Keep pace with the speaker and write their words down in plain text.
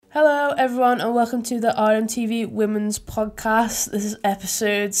everyone, and welcome to the RMTV Women's Podcast. This is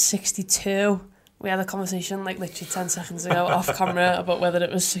episode 62. We had a conversation like literally 10 seconds ago off camera about whether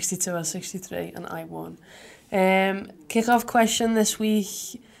it was 62 or 63, and I won. Kick-off question this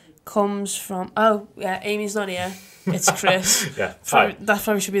week comes from... Oh, yeah, Amy's not here. It's Chris. Yeah, that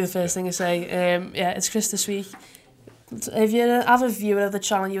probably should be the first thing I say. It's Chris this week. If you have a viewer of the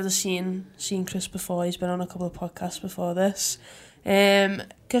channel, you would have seen Chris before. He's been on a couple of podcasts before this.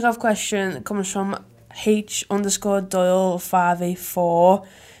 Kick-off question comes from H_Doyle584,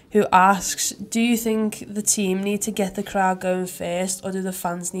 who asks, do you think the team need to get the crowd going first, or do the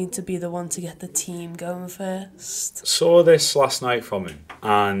fans need to be the one to get the team going first? Saw this last night from him,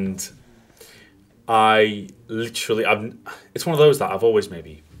 and it's one of those that I've always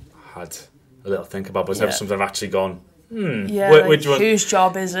maybe had a little think about, but it's never something I've actually gone, whose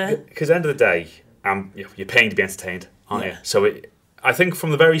job is it? Because at the end of the day, you're paying to be entertained, aren't you? So I think from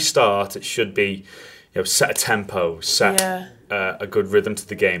the very start, it should be, set a tempo, set a good rhythm to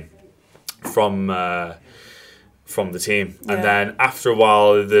the game from the team, and then after a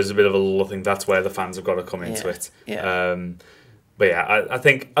while, there's a bit of a lull. I think that's where the fans have got to come into it. But I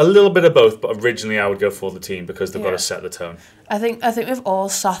think a little bit of both. But originally, I would go for the team because they've got to set the tone. I think we've all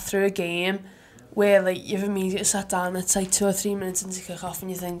sat through a game where you've immediately sat down, it's 2 or 3 minutes into kick-off and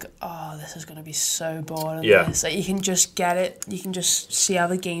you think, oh, this is going to be so boring. This. You can just get it, you can just see how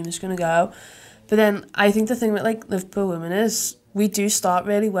the game is going to go. But then I think the thing with Liverpool women is we do start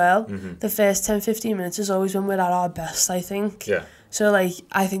really well. Mm-hmm. The first 10-15 minutes is always when we're at our best, I think. Yeah. So I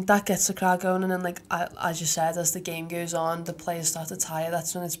think that gets the crowd going, and then as you said, as the game goes on, the players start to tire.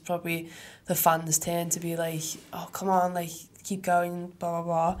 That's when it's probably the fans' turn to be oh, come on, keep going, blah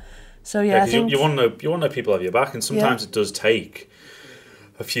blah blah. So I think you want to know people have your back, and sometimes it does take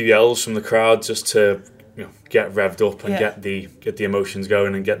a few yells from the crowd just to get revved up and get the emotions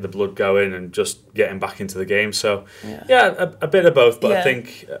going and get the blood going and just getting back into the game. So a bit of both, but I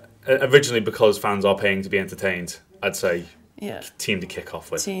think originally because fans are paying to be entertained, I'd say team to kick off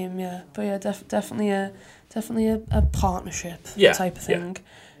with. Team, but definitely a partnership type of thing.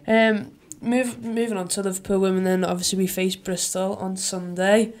 Moving on to Liverpool women, then obviously we face Bristol on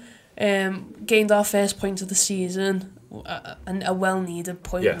Sunday. Gained our first point of the season, and a well-needed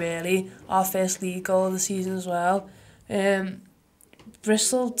point really. Our first league goal of the season as well.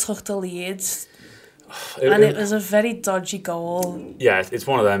 Bristol took the lead, and it was a very dodgy goal. Yeah, it's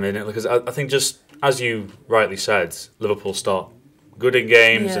one of them, isn't it? Because I think just as you rightly said, Liverpool start good in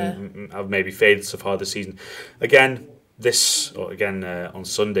games and have maybe faded so far this season. On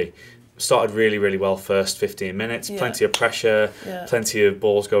Sunday. Started really, really well first 15 minutes. Plenty of pressure, plenty of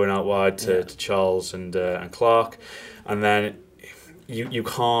balls going out wide to Charles and Clark. And then you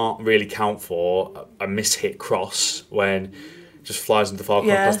can't really count for a mishit cross when it just flies into the far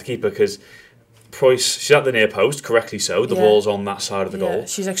corner past the keeper, because Price, she's at the near post, correctly so. The ball's on that side of the goal.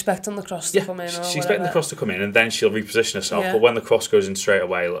 She's expecting the cross to come in. She's expecting the cross to come in, and then she'll reposition herself. But when the cross goes in straight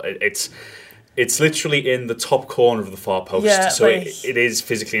away, it's literally in the top corner of the far post, so it is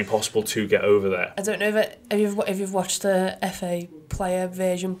physically impossible to get over there. I don't know if you've watched the FA player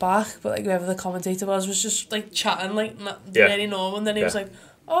version back, but whoever the commentator was just chatting really normal, and then he was like,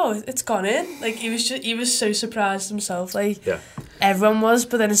 "Oh, it's gone in!" He was so surprised himself. Everyone was,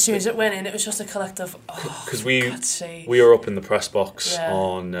 but then as soon as it went in, it was just a collective. Because we were up in the press box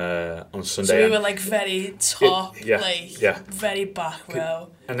on Sunday. So we were very top, very back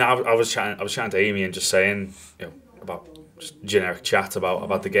row. And I was chatting to Amy and just saying, about just generic chat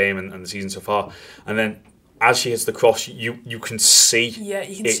about the game and the season so far. And then as she hits the cross, you can see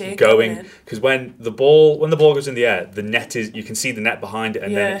it going, because when the ball goes in the air, the net you can see the net behind it,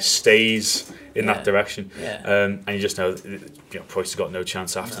 and then it stays in that direction. And you just know Price has got no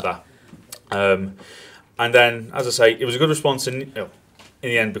chance after that. And then, as I say, it was a good response in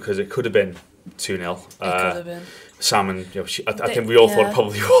the end, because it could have been 2-0. It could have been. Salmon, I think we all thought it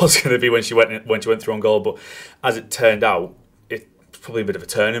probably was going to be when she went through on goal, but as it turned out, it's probably a bit of a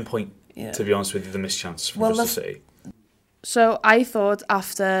turning point. To be honest with you, the mischance from Bristol City. So I thought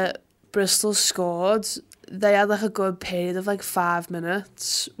after Bristol scored, they had a good period of 5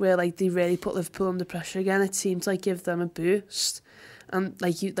 minutes where they really put Liverpool under pressure again. It seemed to give them a boost, and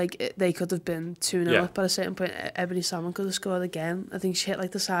they could have been 2-0 up at a certain point. Ebony Salmon could have scored again. I think she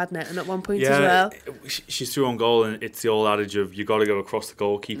hit the side netting at one point as well. She's through on goal, and it's the old adage of you got to go across the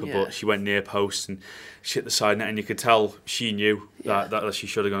goalkeeper, but she went near post and she hit the side net, and you could tell she knew that she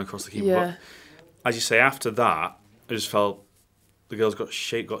should have gone across the keeper. But as you say, after that, I just felt the girls got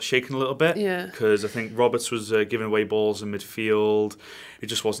shaken a little bit, because I think Roberts was giving away balls in midfield. It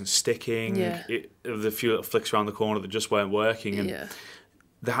just wasn't sticking. The few little flicks around the corner that just weren't working, and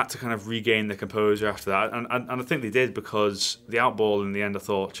they had to kind of regain their composure after that, and I think they did, because the outball in the end, I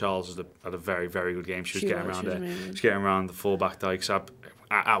thought Charles had a very, very good game. She was getting around it. She was getting around the full-back dikes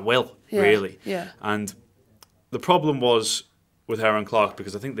at will, really. Yeah. And the problem was with her and Clark,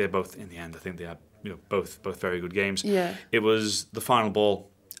 because I think they both, in the end, I think they had both very good games. Yeah. It was the final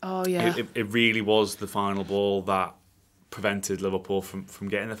ball. Oh, yeah. It really was the final ball that prevented Liverpool from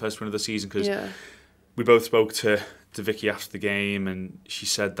getting the first win of the season, because we both spoke to Vicky after the game, and she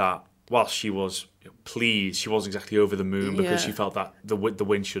said that whilst she was pleased, she wasn't exactly over the moon, because she felt that the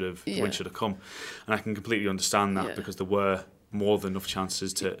win should have come, and I can completely understand that, because there were more than enough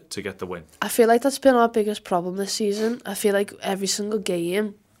chances to get the win. I feel like that's been our biggest problem this season. I feel like every single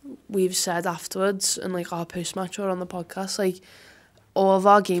game we've said afterwards, and like our post-match or on the podcast, like all of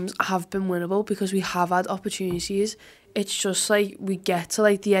our games have been winnable because we have had opportunities. It's just like we get to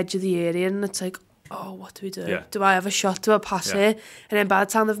like the edge of the area and it's like, oh, what do we do? Yeah. Do I have a shot? Do I pass here? And then by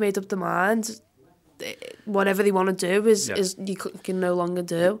the time they've made up their mind, whatever they want to do is you can no longer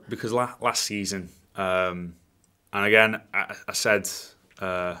do. Because last season, and again, I said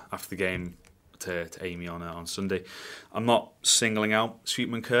after the game to Amy on Sunday, I'm not singling out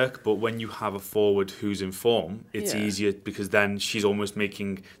Sweetman Kirk, but when you have a forward who's in form, it's easier, because then she's almost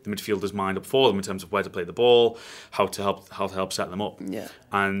making the midfielder's mind up for them in terms of where to play the ball, how to help set them up. Yeah.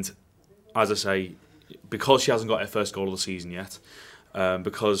 And as I say, because she hasn't got her first goal of the season yet,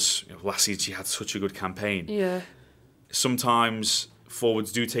 because last season she had such a good campaign. Yeah. Sometimes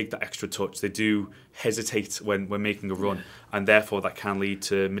forwards do take that extra touch. They do hesitate when making a run, and therefore that can lead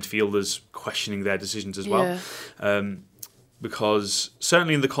to midfielders questioning their decisions as well. Because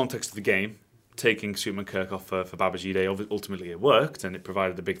certainly in the context of the game, taking Sweetman Kirk off for Babajide, ultimately it worked and it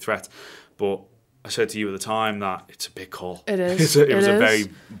provided a big threat. But I said to you at the time that it's a big call. It is. It was a very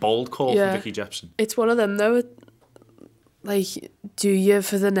bold call from Vicky Jepson. It's one of them though. Like, do you,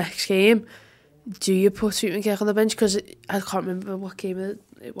 for the next game, do you put Sweetman Kirk on the bench? Because I can't remember what game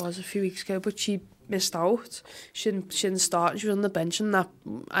it was a few weeks ago, but she missed out. She didn't start. She was on the bench, and that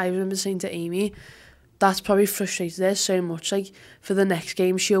I remember saying to Amy, that's probably frustrated her so much. Like, for the next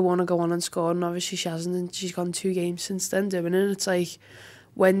game, she'll want to go on and score, and obviously she hasn't, and she's gone 2 games since then doing it. And it's like,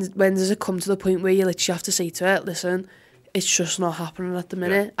 when does it come to the point where you literally have to say to her, listen, it's just not happening at the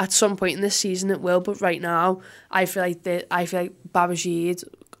minute. At some point in this season it will, but right now I feel like Babajide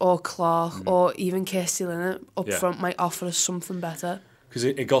or Clark or even Kirsty Linnett up front might offer us something better. Because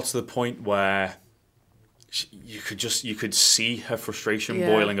it got to the point where you could see her frustration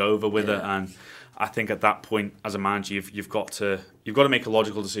boiling over with her, and I think at that point, as a manager, you've got to make a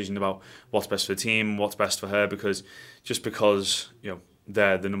logical decision about what's best for the team, what's best for her, because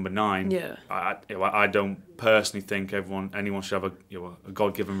they're the number 9. I don't personally think anyone should have a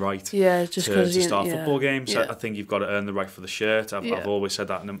God-given right to start football games. I think you've got to earn the right for the shirt. I've always said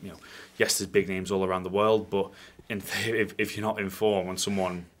that. Yes, there's big names all around the world, but if you're not in form and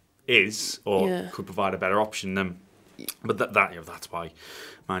someone is or could provide a better option, then but that's why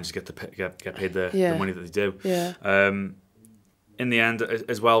managers get paid the money that they do. In the end,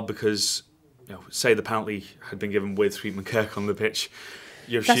 as well, because say the penalty had been given with Sweetman Kirk on the pitch,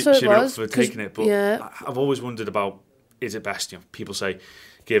 she'd be up for taking it. But I've always wondered about, is it best? People say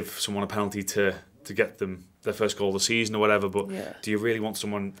give someone a penalty to get them their first goal of the season or whatever. But do you really want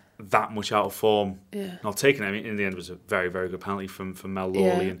someone that much out of form not taking it? I mean, in the end, it was a very, very good penalty from Mel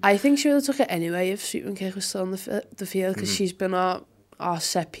Lawley. And I think she would have took it anyway if Sweetman Kirk was still on the field, because she's been our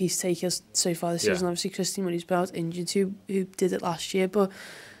set piece taker so far this season. Obviously, Christine Murray's been out injured who did it last year, but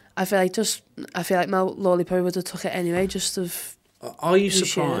I feel like Mel Lawley probably would have took it anyway. Are you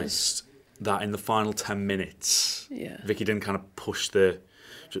surprised that in the final 10 minutes, Vicky didn't kind of push it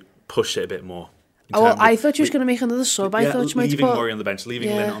a bit more? I thought she was going to make another sub. I thought she might leaving Murray on the bench,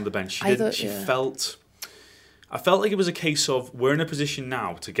 leaving Lynn on the bench. I felt like it was a case of, we're in a position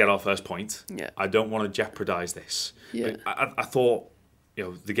now to get our first point. I don't want to jeopardise this. I thought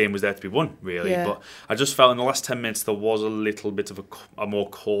the game was there to be won, really. But I just felt in the last 10 minutes there was a little bit of a more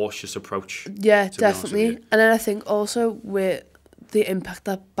cautious approach. Yeah, definitely. And then I think also with the impact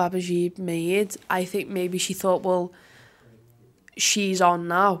that Babajide made, I think maybe she thought, well, she's on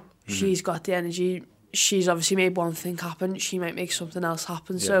now. She's got the energy. She's obviously made one thing happen. She might make something else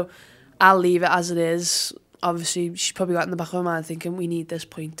happen. So I'll leave it as it is. Obviously, she's probably got in the back of her mind thinking, we need this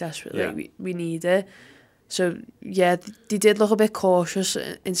point desperately. We need it. So, they did look a bit cautious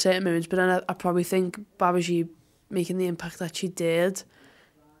in certain moments, but then I probably think Babajide making the impact that she did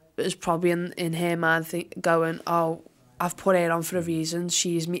is probably in her mind going, oh, I've put her on for a reason.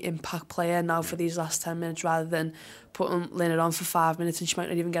 She's my impact player now for these last 10 minutes, rather than putting Lynette on for 5 minutes and she might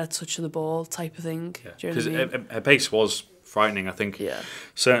not even get a touch of the ball type of thing. Because her pace was frightening. I think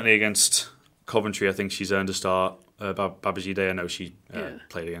certainly against Coventry, I think she's earned a start. Babajide, I know she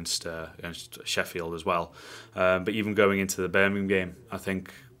played against Sheffield as well. But even going into the Birmingham game, I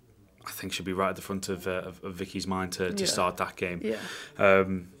think she'll be right at the front of Vicky's mind to start that game. Yeah.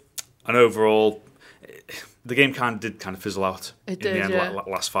 And overall, the game did kind of fizzle out in the end,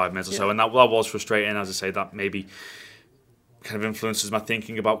 last 5 minutes or so, and that was frustrating. As I say, that maybe kind of influences my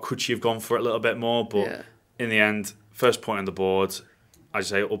thinking about could she have gone for it a little bit more. But in the end, first point on the board, I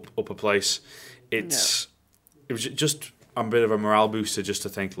say upper place. It was just a bit of a morale booster just to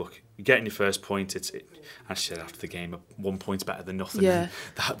think, look, you're getting your first point. I said after the game, 1 point's better than nothing. Yeah.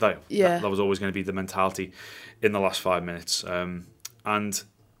 That was always going to be the mentality in the last 5 minutes. And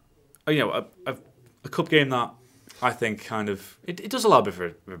a cup game that I think kind of it does allow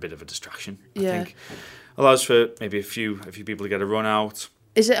for a bit of a distraction. I think allows for maybe a few people to get a run out.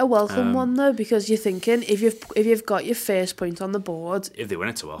 Is it a welcome one though? Because you're thinking if you've got your first point on the board, if they win,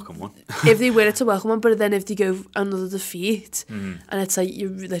 it's a welcome one. If they win, it's a welcome one. But then if they go another defeat, and it's like you're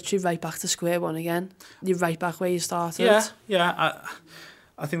literally right back to square one again. You're right back where you started. Yeah.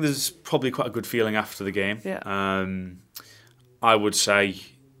 I think there's probably quite a good feeling after the game. Yeah. I would say,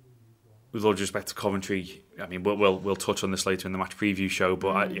 with all due respect to Coventry, I mean we'll touch on this later in the match preview show,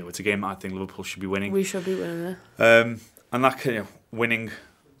 but it's a game that I think Liverpool should be winning. We should be winning it. And that winning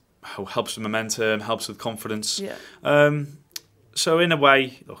helps with momentum, helps with confidence. Yeah. So in a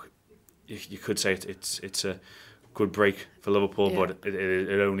way, look, you could say it's a good break for Liverpool, but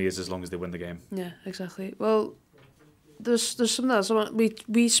it only is as long as they win the game. Yeah, exactly. Well, there's something else.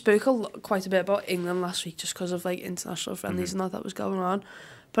 We spoke quite a bit about England last week just because of like international friendlies and that was going on.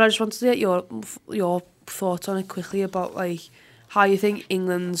 But I just wanted to get your thoughts on it quickly about like how you think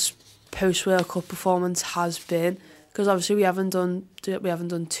England's post World Cup performance has been. Because obviously we haven't done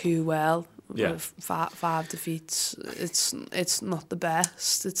too well. Yeah. With five defeats. It's not the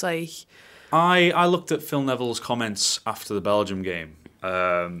best. It's like I looked at Phil Neville's comments after the Belgium game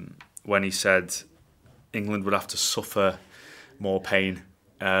when he said England would have to suffer more pain.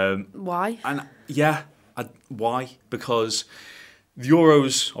 Why? And why? Because the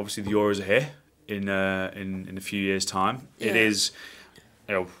Euros are here in a few years' time. Yeah. It is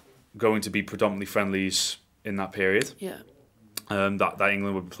going to be predominantly friendlies in that period, that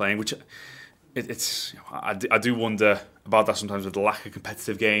England would be playing, which I do wonder about that sometimes with the lack of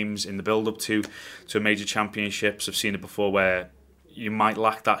competitive games in the build-up to a major championships. I've seen it before where you might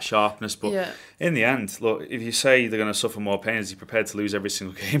lack that sharpness, but in the end, look, if you say they're going to suffer more pain, is he prepared to lose every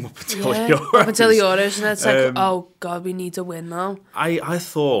single game up until Euros? Up until Euros, and it's like, oh God, we need to win now. I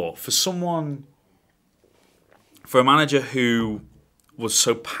thought for a manager who was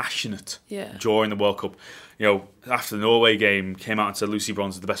so passionate during the World Cup, after the Norway game, came out and said Lucy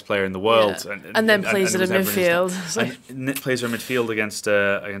Bronze is the best player in the world, and then plays it in midfield. And plays her in midfield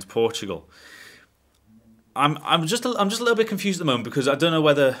against Portugal. I'm just a little bit confused at the moment because I don't know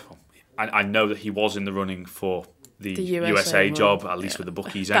whether I know that he was in the running for the USA job, at least with the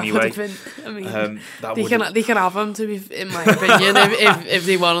bookies anyway. They can have him, to be, in my opinion. if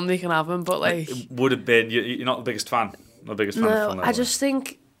they want him, they can have him. But like, it would have been. You're not the biggest fan. No, I just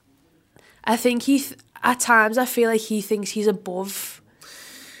think. I think at times I feel like he thinks he's above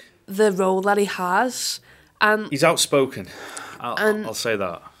the role that he has, and he's outspoken. I'll say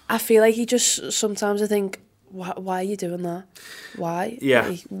that. I feel like he just sometimes I think, why are you doing that? Why?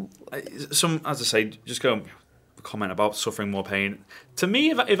 Yeah. As I say, just go comment about suffering more pain. To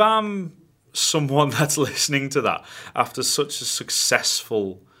me, if I'm someone that's listening to that after such a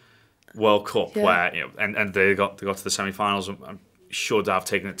successful World Cup, where and they got to the semi-finals, and should have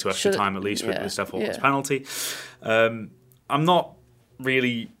taken it to extra time at least with Steph Hawkins' penalty. I'm not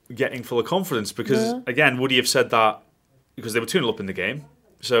really getting full of confidence because again, would he have said that because they were 2-0 up in the game?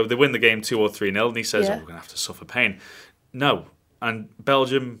 So they win the game 2 or 3-0, and he says, "Oh, we're going to have to suffer pain." No, and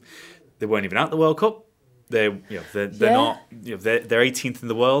Belgium, they weren't even at the World Cup. They're not. They're 18th in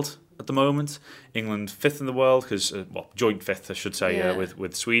the world at the moment. England 5th in the world because joint 5th, I should say,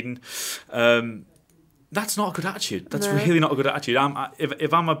 with Sweden. That's not a good attitude. That's really not a good attitude.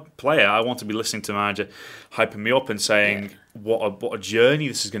 If I'm a player, I want to be listening to the manager hyping me up and saying what a journey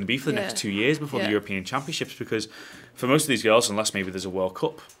this is going to be for the next 2 years before the European Championships. Because for most of these girls, unless maybe there's a World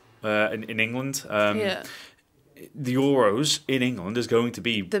Cup in England, the Euros in England is going to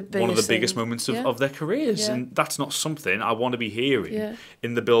be one of the biggest moments of their careers. And that's not something I want to be hearing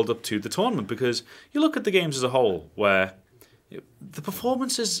in the build-up to the tournament. Because you look at the games as a whole, where the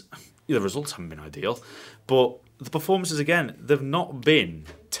performances... the results haven't been ideal, but the performances, again, they've not been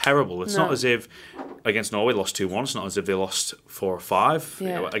terrible. It's not as if against Norway they lost 2-1. It's not as if they lost 4 or 5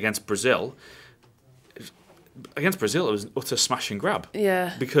 against Brazil. against Brazil, it was an utter smash and grab.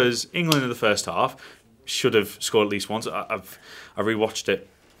 Yeah. Because England in the first half should have scored at least once. I rewatched it.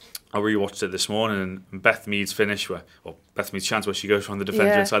 I rewatched it this morning, and Beth Mead's finish, Beth Mead's chance where she goes from the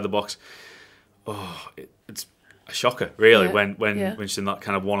defender inside the box. Oh, it's a shocker, really, when she's in that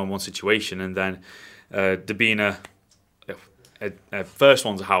kind of one-on-one situation, and then Dabina, first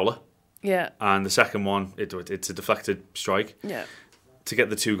one's a howler, and the second one it's a deflected strike, to get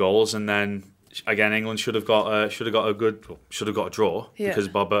the 2 goals, and then again England should have got a draw because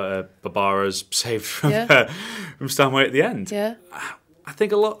Barbara's saved from Stanway at the end. Yeah. I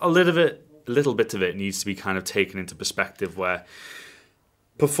think a little bit of it needs to be kind of taken into perspective where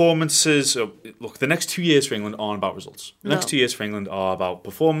performances... Look, the next 2 years for England aren't about results. The next 2 years for England are about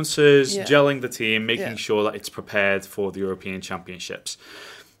performances, gelling the team, making sure that it's prepared for the European Championships.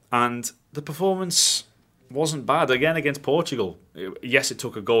 And the performance wasn't bad. Again, against Portugal. Yes, it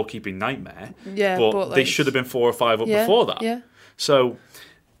took a goalkeeping nightmare, but they should have been 4 or 5 up before that. Yeah. So,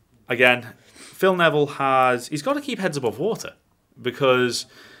 again, Phil Neville he's got to keep heads above water. Because,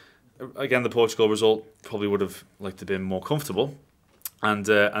 again, the Portugal result probably would have liked to have been more comfortable. And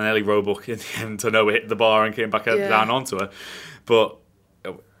Ellie Roebuck, in the end, I know hit the bar and came back down onto her. But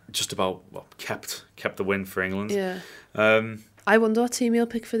just about kept the win for England. Yeah. I wonder what team he'll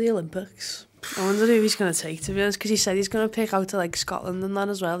pick for the Olympics. I wonder who he's going to take, to be honest, because he said he's going to pick out to Scotland and that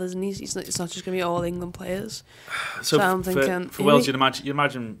as well, isn't he? It's not just going to be all England players. So I'm thinking for Wales, you'd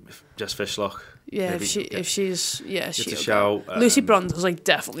imagine if Jess Fishlock. Yeah, if she's she'll shout. Lucy Bronte's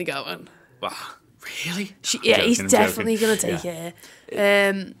definitely going. Wow, really? He's definitely going to take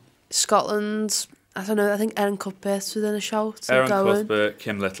her. Scotland, I don't know. I think Erin Cuthbert's within a shout. Erin Cuthbert,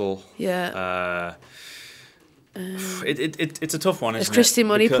 Kim Little. Yeah. It's a tough one, isn't it? If Christy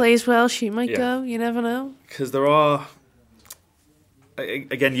Money plays well, she might go. You never know. Because there are...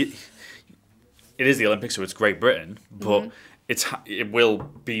 Again, it is the Olympics, so it's Great Britain, but it will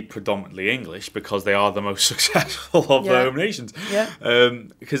be predominantly English because they are the most successful of the home nations. Yeah.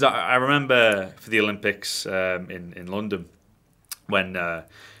 Because I remember for the Olympics in London, when the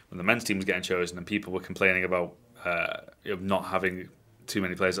men's team was getting chosen and people were complaining about not having too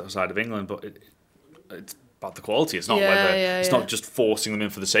many players outside of England, but it's about the quality. It's not it's not just forcing them in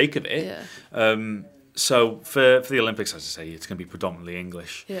for the sake of it. Yeah. So for the Olympics, as I say, it's going to be predominantly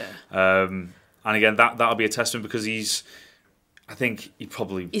English. Yeah. And again, that'll be a testament because he's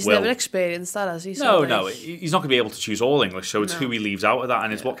never experienced that, has he? No, he's not going to be able to choose all English. So it's who he leaves out of that,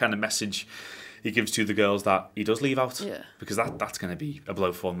 and it's what kind of message he gives to the girls that he does leave out. Yeah. Because that's going to be a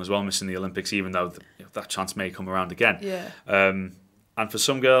blow for them as well, missing the Olympics, even though that chance may come around again. Yeah. And for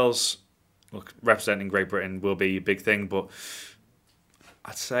some girls, look, representing Great Britain will be a big thing, but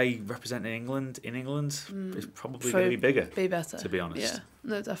I'd say representing England in England is probably going to be bigger. Be better, to be honest. Yeah,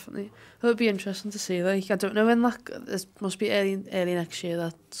 no, definitely. It would be interesting to see. I don't know when this must be early next year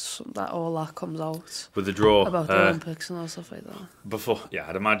that all that comes out with the draw about the Olympics and all stuff like that.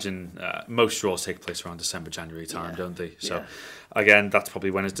 I'd imagine most draws take place around December, January time, don't they? So again, that's probably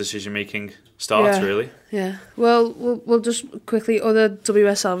when his decision making starts. Really. Yeah. Well, we'll just quickly other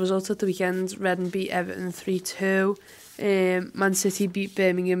WSL results at the weekend. Reading beat Everton 3-2. Man City beat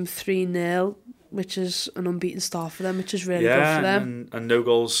Birmingham 3-0, which is an unbeaten start for them, which is really good for them. And no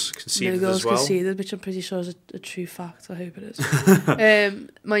goals conceded as well. No goals conceded, which I'm pretty sure is a true fact. I hope it is.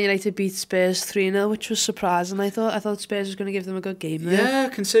 Man United beat Spurs 3-0, which was surprising. I thought Spurs was going to give them a good game there. Yeah,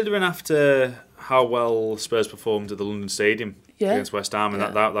 considering after how well Spurs performed at the London Stadium against West Ham, and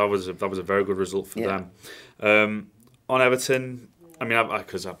that was a very good result for them. On Everton, I mean,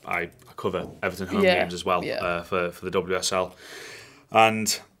 because I cover Everton home games as well for the WSL,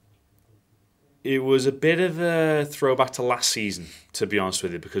 and it was a bit of a throwback to last season, to be honest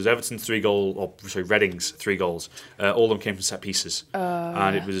with you, because Everton's Reading's 3 goals, all of them came from set pieces,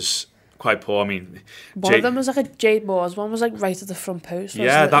 and it was quite poor. I mean, one of them was like a Jade Moores, one was like right at the front post.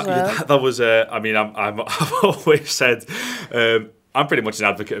 That was. I mean, I've always said. I'm pretty much an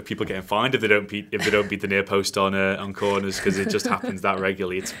advocate of people getting fined if they don't beat the near post on corners, because it just happens that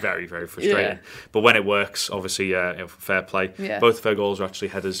regularly. It's very, very frustrating. But when it works, obviously, fair play. Yeah. Both of her goals are actually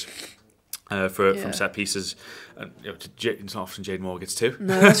headers from set pieces. It's not often Jade Moore gets 2.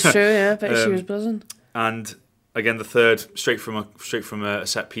 No, that's true. Yeah, but she was buzzing. And again, the third straight from a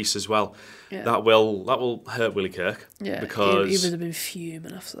set piece as well. Yeah. That will hurt Willie Kirk. Yeah, because he would have been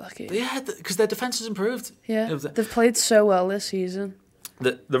fuming after that game. Yeah, because their defence has improved. Yeah, they've played so well this season.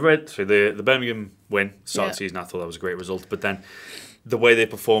 The Birmingham win start of the season, I thought that was a great result. But then the way they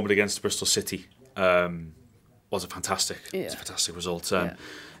performed against Bristol City was a fantastic result.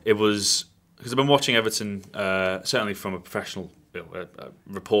 It was because I've been watching Everton certainly from a professional a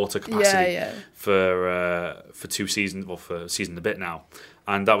reporter capacity for 2 seasons, or for a season and a bit now.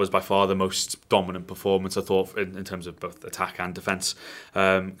 And that was by far the most dominant performance, I thought, in terms of both attack and defence.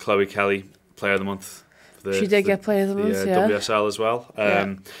 Chloe Kelly, Player of the Month. She did get Player of the Month, WSL as well.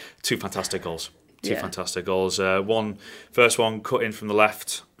 2 fantastic goals. Two fantastic goals. First one cut in from the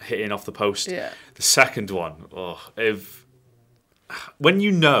left, hitting off the post. Yeah. The second one, when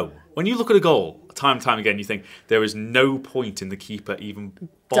you look at a goal time and time again, you think there is no point in the keeper even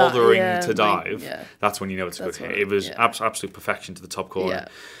bothering to dive. That's when you know it's a good hit. It was absolute perfection to the top corner. Yeah.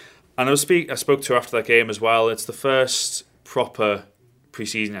 And I spoke to her after that game as well. It's the first proper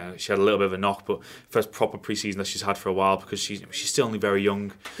pre-season. She had a little bit of a knock, but first proper pre-season that she's had for a while, because she's still only very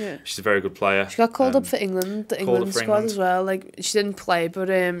young. Yeah. She's a very good player. She got called up for England, the England squad as well. Like, she didn't play, but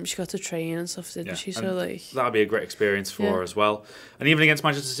she got to train and stuff, didn't she? So that'd be a great experience for her as well. And even against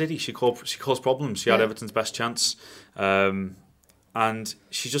Manchester City, she caused problems. She had Everton's best chance, and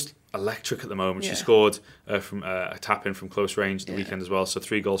she's just electric at the moment. She scored from a tap in from close range the weekend as well. So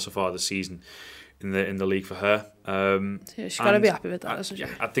 3 goals so far this season in the league for her. She's got to be happy with that, hasn't she?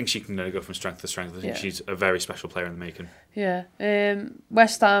 I think she can go from strength to strength. I think she's a very special player in the making. Yeah.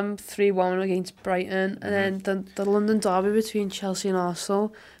 West Ham 3-1 against Brighton, and then the London derby between Chelsea and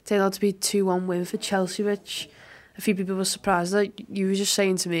Arsenal turned out to be a 2-1 win for Chelsea, which a few people were surprised at. You were just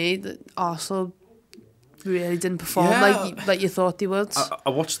saying to me that Arsenal really didn't perform like you thought they would. I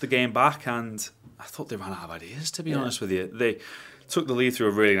watched the game back and I thought they ran out of ideas, to be honest with you. They took the lead through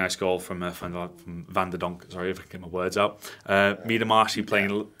a really nice goal from Van der Donk. Sorry if I can get my words out. Mida Marshy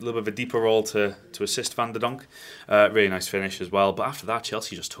playing a little bit of a deeper role to assist Van der Donk. Really nice finish as well. But after that,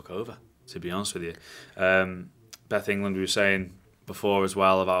 Chelsea just took over, to be honest with you. Beth England, we were saying before as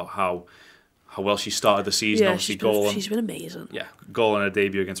well about how well she started the season. Yeah, she's been amazing. Yeah, goal on her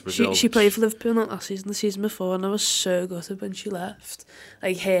debut against Brazil. She played for Liverpool not last season, the season before, and I was so gutted when she left.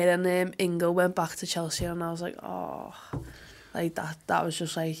 Like, her and Ingle went back to Chelsea, and I was like, oh... Like, that was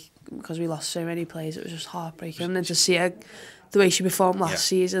just like, because we lost so many players, it was just heartbreaking. And then to see her, the way she performed last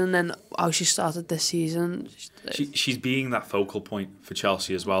season, and then how she started this season. She's being that focal point for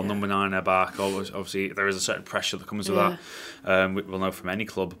Chelsea as well. Number 9 at back. Obviously, there is a certain pressure that comes with that. We'll know from any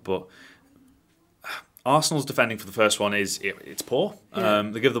club, but Arsenal's defending for the first one it's poor.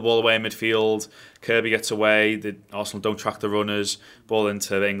 They give the ball away in midfield. Kirby gets away. Arsenal don't track the runners. Ball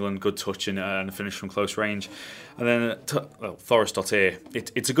into England. Good touch and a finish from close range. And then Forrest Dottier.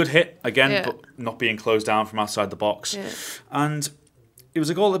 It's a good hit again, but not being closed down from outside the box. Yeah. And it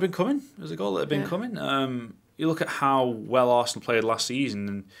was a goal that had been coming. You look at how well Arsenal played last season,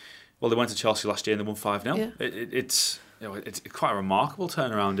 and they went to Chelsea last year and they won 5-0. It's quite a remarkable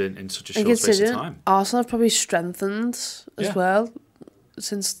turnaround in such a short space of time. Arsenal have probably strengthened as well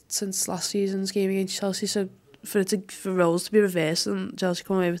since last season's game against Chelsea. So for roles to be reversed and Chelsea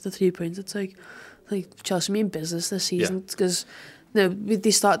come away with the 3 points, it's like Chelsea mean business this season, because they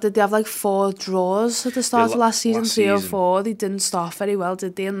have like 4 draws at the start of last season, 3 or 4. They didn't start very well,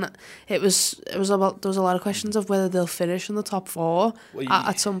 did they? And there was a lot of questions of whether they'll finish in the top 4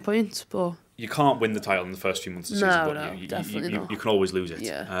 at some point, but. You can't win the title in the first few months of the season, but definitely not. You can always lose it.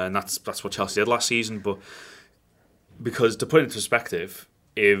 Yeah. And that's what Chelsea did last season. But because, to put it into perspective,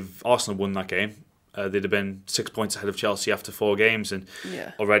 if Arsenal won that game, they'd have been 6 points ahead of Chelsea after 4 games, and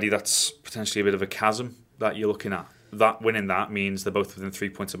already that's potentially a bit of a chasm that you're looking at. That winning that means they're both within 3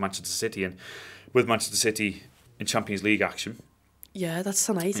 points of Manchester City, and with Manchester City in Champions League action. Yeah, that's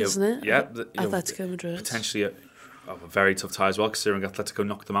tonight, isn't it? Yeah, Atletico Madrid. Potentially a very tough tie as well, considering Atletico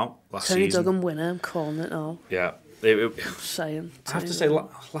knocked them out last Tony season. Duggan winner, I'm calling it now. Yeah. I have to say,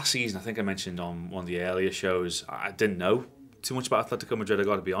 last season, I think I mentioned on one of the earlier shows, I didn't know too much about Atletico Madrid, I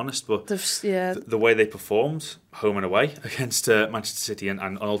got to be honest, but the way they performed home and away against Manchester City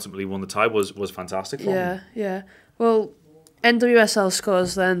and ultimately won the tie was fantastic for them. Yeah. Well, NWSL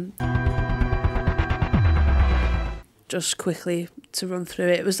scores then. Just quickly to run through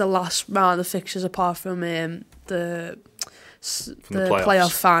it. It was the last round of fixtures apart from the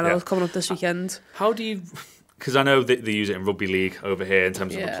playoff final coming up this weekend. How do you... Because I know that they use it in rugby league over here in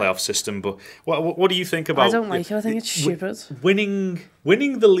terms of the playoff system, but what do you think about... I don't like it. I think it's stupid. Winning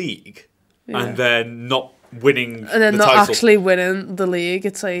the league and then not winning the title. And then not actually winning the league.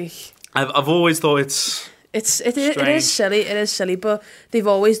 It's like... I've always thought it is silly, but they've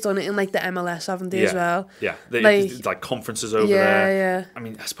always done it in like the MLS, haven't they, as well? Yeah, like conferences over there. Yeah. I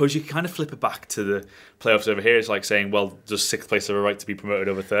mean, I suppose you can kind of flip it back to the playoffs over here. It's like saying, well, does 6th place have a right to be promoted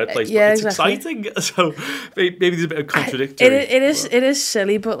over 3rd place? But it's exciting, so maybe there's a bit of contradictory. It is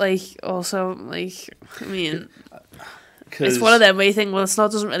silly, but like also like I mean, It's one of them where you think, well, it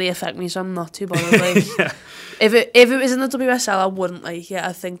doesn't really affect me, so I'm not too bothered. Like, if it was in the WSL, I wouldn't like it.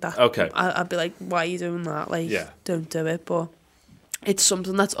 I think that I'd be like, why are you doing that? Like, don't do it. But it's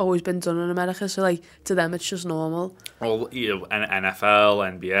something that's always been done in America, so like to them, it's just normal. Well,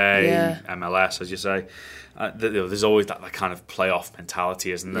 NFL, NBA, MLS, as you say. There's always that kind of playoff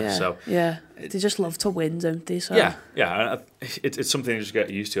mentality, isn't there? They just love to win, don't they? So. It's something you just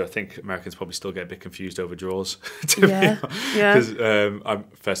get used to. I think Americans probably still get a bit confused over draws. Because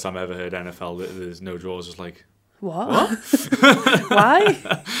first time I ever heard NFL, there's no draws. It's like what?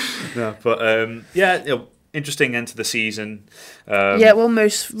 Why? No, but interesting end to the season.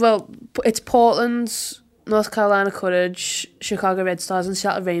 It's Portland's. North Carolina Courage, Chicago Red Stars and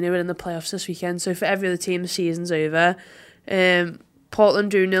Seattle Rain are in the playoffs this weekend. So for every other team, the season's over. Portland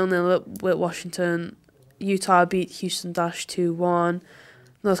drew 0-0 with Washington. Utah beat Houston Dash 2-1.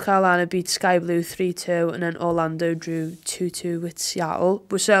 North Carolina beat Sky Blue 3-2. And then Orlando drew 2-2 with Seattle.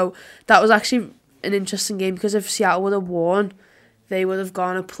 So that was actually an interesting game because if Seattle would have won, they would have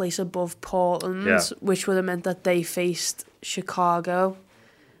gone a place above Portland, which would have meant that they faced Chicago,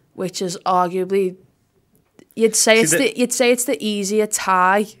 which is arguably... You'd say it's the easier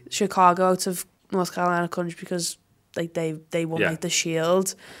tie, Chicago out of North Carolina Courage, because like they won like the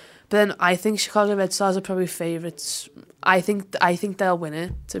Shield. But then I think Chicago Red Stars are probably favourites. I think they'll win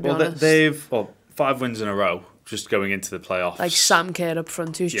it, to be honest. They've 5 wins in a row just going into the playoffs. Like Sam Kerr up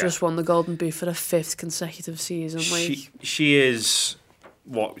front, who's just won the Golden Boot for the 5th consecutive season. She is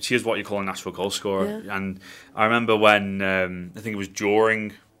what you call a natural goal scorer. And I remember when I think it was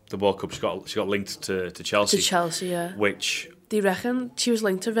during the World Cup, she got linked to Chelsea. To Chelsea, yeah. Which... Do you reckon she was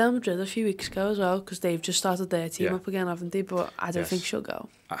linked to Real Madrid a few weeks ago as well? Because they've just started their team up again, haven't they? But I don't think she'll go.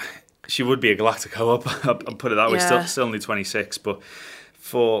 She would be a Galactico up, I'll put it that way. Still only 26. But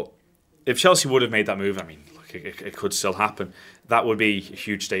if Chelsea would have made that move, I mean, look, it could still happen. That would be a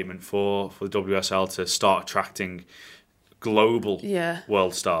huge statement for the WSL to start attracting global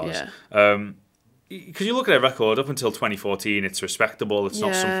world stars. Because you look at their record up until 2014, it's respectable. It's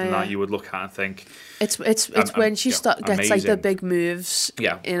not something that you would look at and think. It's when she gets like the big moves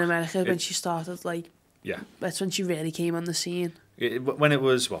in America. When she started, that's when she really came on the scene. When it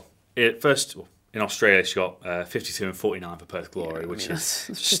was first in Australia, she got 52 and 49 for Perth Glory, which is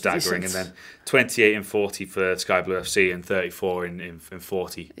staggering, and then 28 and 40 for Sky Blue FC and 34 in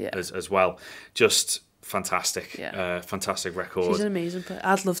 40 as well. Just. Fantastic record. She's an amazing player.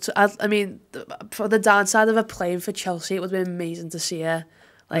 I'd love to. I mean, for the downside of her playing for Chelsea, it would have been amazing to see her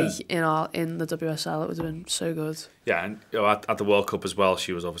in the WSL. It would have been so good. Yeah, and at the World Cup as well,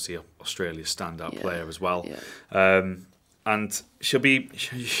 she was obviously Australia's standout player as well. And she'll be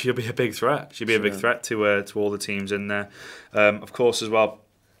a big threat. She'll be a big threat to all the teams in there. Of course, as well,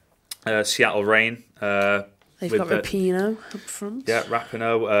 Seattle Rain. They've got Rapinoe up front. Yeah,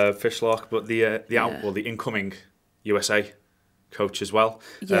 Rapinoe, Fishlock, but the incoming USA coach as well.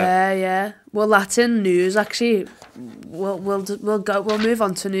 Yeah. Well, that's in news actually. We'll move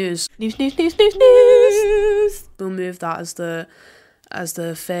on to news. News. We'll move that as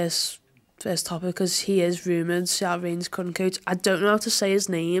the first topic because he is rumoured Seattle Rain's current coach. I don't know how to say his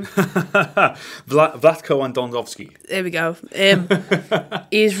name. Vlatko Andondovski. There we go.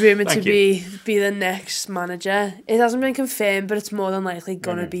 He's rumoured to be the next manager. It hasn't been confirmed, but it's more than likely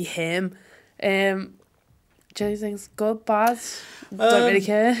gonna be him. Do you think it's good, bad? Don't really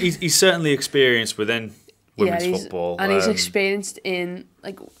care. He's certainly experienced within women's football, and he's experienced in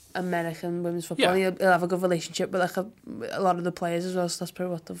American women's football. He'll have a good relationship with a lot of the players as well. So that's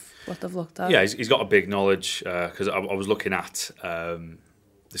probably what they've looked at. Yeah, he's got a big knowledge because I was looking at the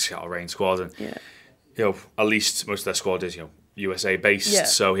Seattle Rain squad, and at least most of their squad is USA based,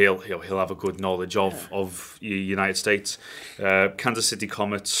 so he'll have a good knowledge of the United States. Kansas City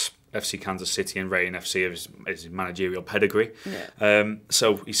Comets, FC Kansas City, and Rain FC is managerial pedigree.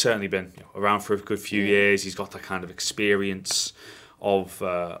 So he's certainly been around for a good few years. He's got that kind of experience of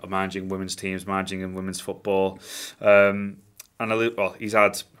managing women's teams, managing in women's football. And he's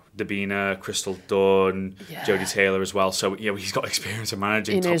had Dabina, Crystal Dunn, Jodie Taylor as well. So he's got experience of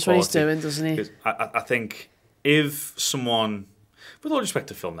managing top quality. He knows what he's doing, doesn't he? I think if someone, with all respect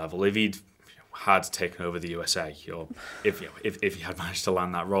to Phil Neville, if he'd had taken over the USA, or if he had managed to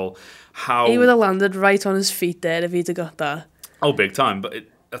land that role, he would have landed right on his feet there if he'd have got that. Oh, big time! But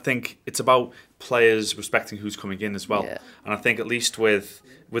I think it's about players respecting who's coming in as well. And I think at least with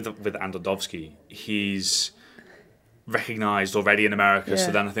Andondovski, he's recognised already in America.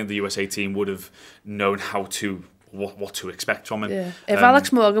 So then I think the USA team would have known how to what to expect from him. Yeah. If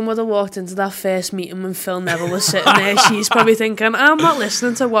Alex Morgan would have walked into that first meeting when Phil Neville was sitting there, she's probably thinking, I'm not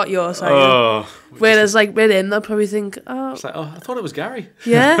listening to what you're saying. Whereas, like, with him, they'll probably think, It's like, I thought it was Gary.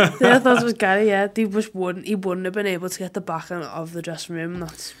 Yeah, I thought it was Gary, yeah. He wouldn't have been able to get the backing of the dressing room.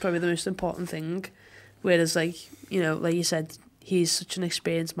 That's probably the most important thing. Whereas, like, you know, like you said, he's such an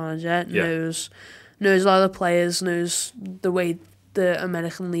experienced manager, knows a lot of the players, knows the way the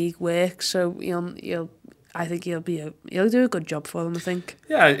American League works, so I think he'll do a good job for them. I think.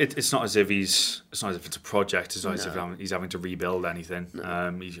 Yeah, it's not as if it's a project. It's not as if he's having to rebuild anything.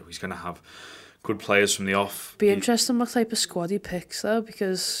 He's going to have good players from the off. Be interesting what type of squad he picks though,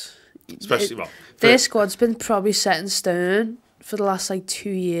 because especially their squad's been probably set in stone for the last like 2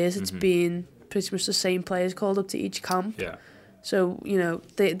 years. It's been pretty much the same players called up to each camp. Yeah. So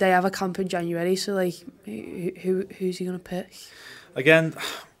they have a camp in January. So like, who's he gonna pick? Again,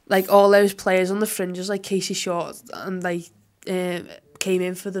 like all those players on the fringes, like Casey Short, and like came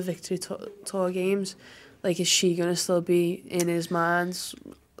in for the Victory Tour games. Like, is she gonna still be in his minds?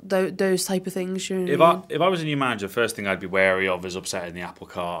 Those type of things. If I was a new manager, the first thing I'd be wary of is upsetting the apple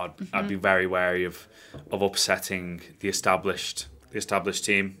cart. I'd be very wary of upsetting the established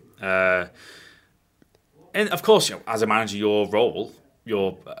team. And of course, as a manager, your role,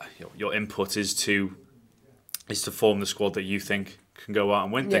 your input is to form the squad that you think can go out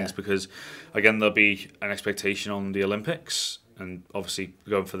and win things, because again there'll be an expectation on the Olympics, and obviously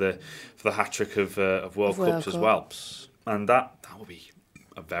going for the hat trick of World Cups as well, and that will be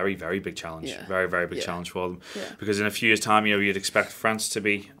a very, very big challenge, very, very big challenge for them, because in a few years' time, you'd expect France to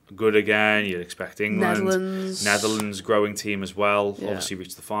be good again, you'd expect England, Netherlands growing team as well, obviously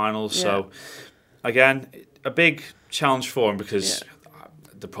reach the finals, so again a big challenge for them, because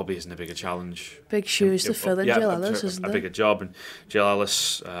there probably isn't a bigger challenge. Big shoes to fill in Jill Ellis, isn't there? A bigger job. And Jill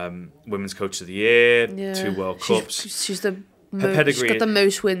Ellis, Women's Coach of the Year, 2 World Cups. She's got the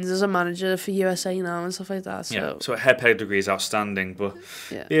most wins as a manager for USA now and stuff like that. So her pedigree is outstanding, but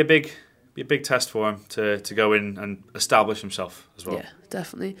be a big test for him to go in and establish himself as well. Yeah,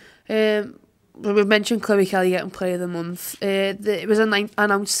 definitely. We've mentioned Chloe Kelly getting Player of the Month. It was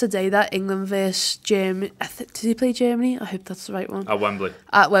announced today that England versus Germany. Did he play Germany? I hope that's the right one. At Wembley.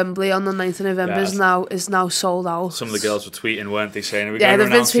 At Wembley on the 9th of November is now sold out. Some of the girls were tweeting, weren't they, saying, they've been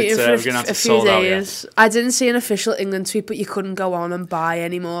tweeting for a few days. I didn't see an official England tweet, but you couldn't go on and buy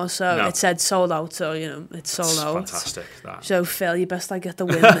anymore, so it said sold out, so it's sold out. Fantastic. That. So Phil, you best get the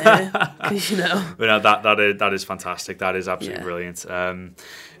win there, because But that is fantastic. That is absolutely brilliant.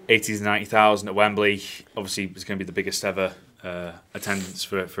 80,000 to 90,000 at Wembley. Obviously, it's going to be the biggest ever attendance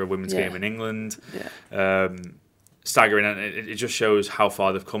for a women's game in England. Staggering, and it just shows how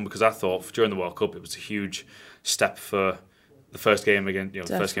far they've come. Because I thought during the World Cup it was a huge step for the first game again. The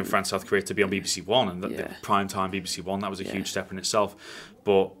first game France-South Korea to be on BBC One, and the prime time BBC One. That was a huge step in itself.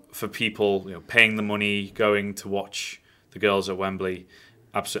 But for people paying the money, going to watch the girls at Wembley,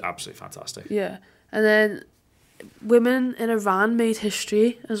 absolutely fantastic. Yeah, and then women in Iran made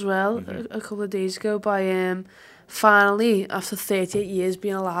history as well a couple of days ago by finally, after 38 years,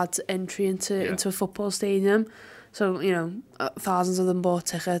 being allowed to entry into a football stadium. So, thousands of them bought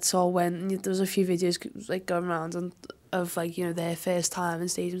tickets, all went, and there was a few videos like going around of their first time in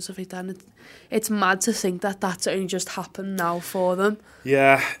stadium and stuff like that. And it's mad to think that that's only just happened now for them.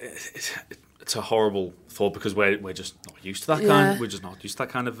 Yeah, it's a horrible thought, because we're just not used to that kind. We're just not used to that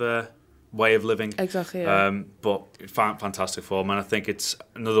kind of way of living. Exactly. Yeah. But fantastic for them, and I think it's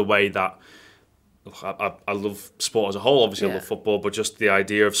another way that I love sport as a whole. Obviously, I love football, but just the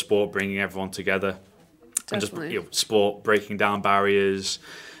idea of sport bringing everyone together, definitely. And just sport breaking down barriers.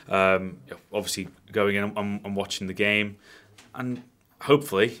 Obviously, going in and watching the game, and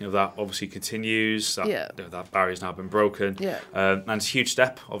hopefully, that obviously continues. That barrier's now been broken. Yeah. And it's a huge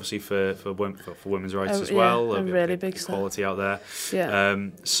step, obviously, for women's rights as well. A really big step. Quality out there. Yeah.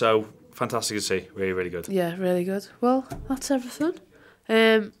 So fantastic to see. Really, really good. Yeah, really good. Well, that's everything.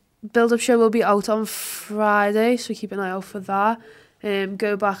 Build-up show will be out on Friday, so keep an eye out for that.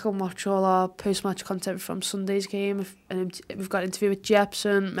 Go back and watch all our post-match content from Sunday's game. We've got an interview with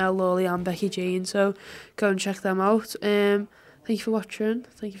Jepson, Mel Lawley and Becky Jane, so go and check them out. Thank you for watching.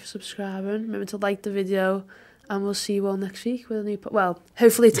 Thank you for subscribing. Remember to like the video, and we'll see you all next week with a new... Well,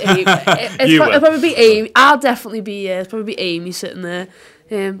 hopefully it's Amy. It'll probably be Amy. I'll definitely be... it'll probably be Amy sitting there.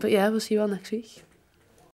 But yeah, we'll see you all next week.